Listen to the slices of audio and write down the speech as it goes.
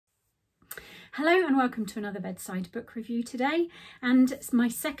Hello and welcome to another bedside book review today, and my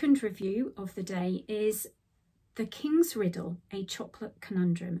second review of the day is The King's Riddle, a Chocolate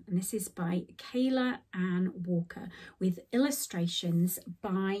Conundrum, and this is by Kayla Ann Walker with illustrations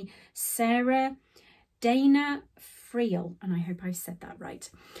by Sarah Dana Friel, and I hope I've said that right.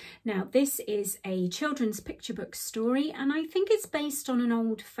 Now this is a children's picture book story, and I think it's based on an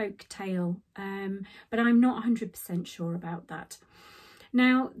old folk tale, but I'm not 100% sure about that.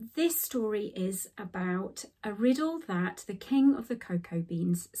 Now, this story is about a riddle that the king of the cocoa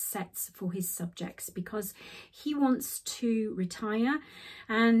beans sets for his subjects because he wants to retire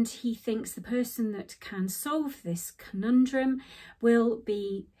and he thinks the person that can solve this conundrum will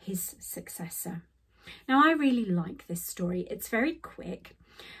be his successor. Now, I really like this story. It's very quick.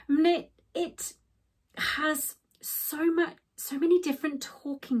 I mean, it has so many different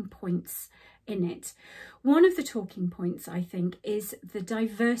talking points in it. One of the talking points, I think, is the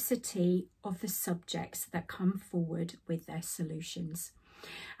diversity of the subjects that come forward with their solutions.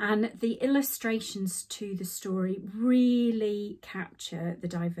 And the illustrations to the story really capture the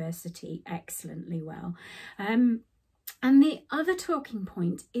diversity excellently well. And the other talking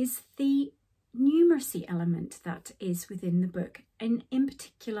point is the numeracy element that is within the book, and in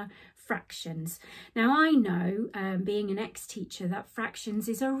particular fractions. Now I know, being an ex-teacher, that fractions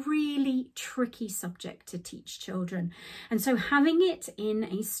is a really tricky subject to teach children, and so having it in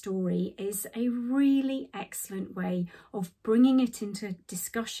a story is a really excellent way of bringing it into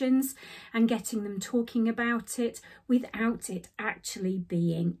discussions and getting them talking about it without it actually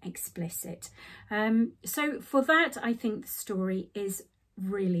being explicit. So for that, I think the story is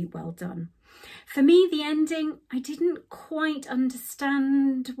really well done. For me, the ending, I didn't quite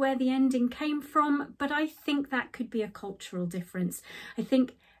understand where the ending came from, but I think that could be a cultural difference. I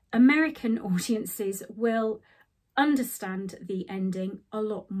think American audiences will understand the ending a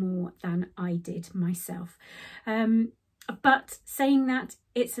lot more than I did myself. But saying that,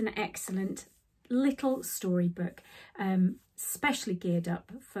 it's an excellent little storybook, specially geared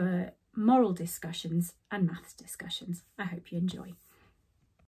up for moral discussions and maths discussions. I hope you enjoy.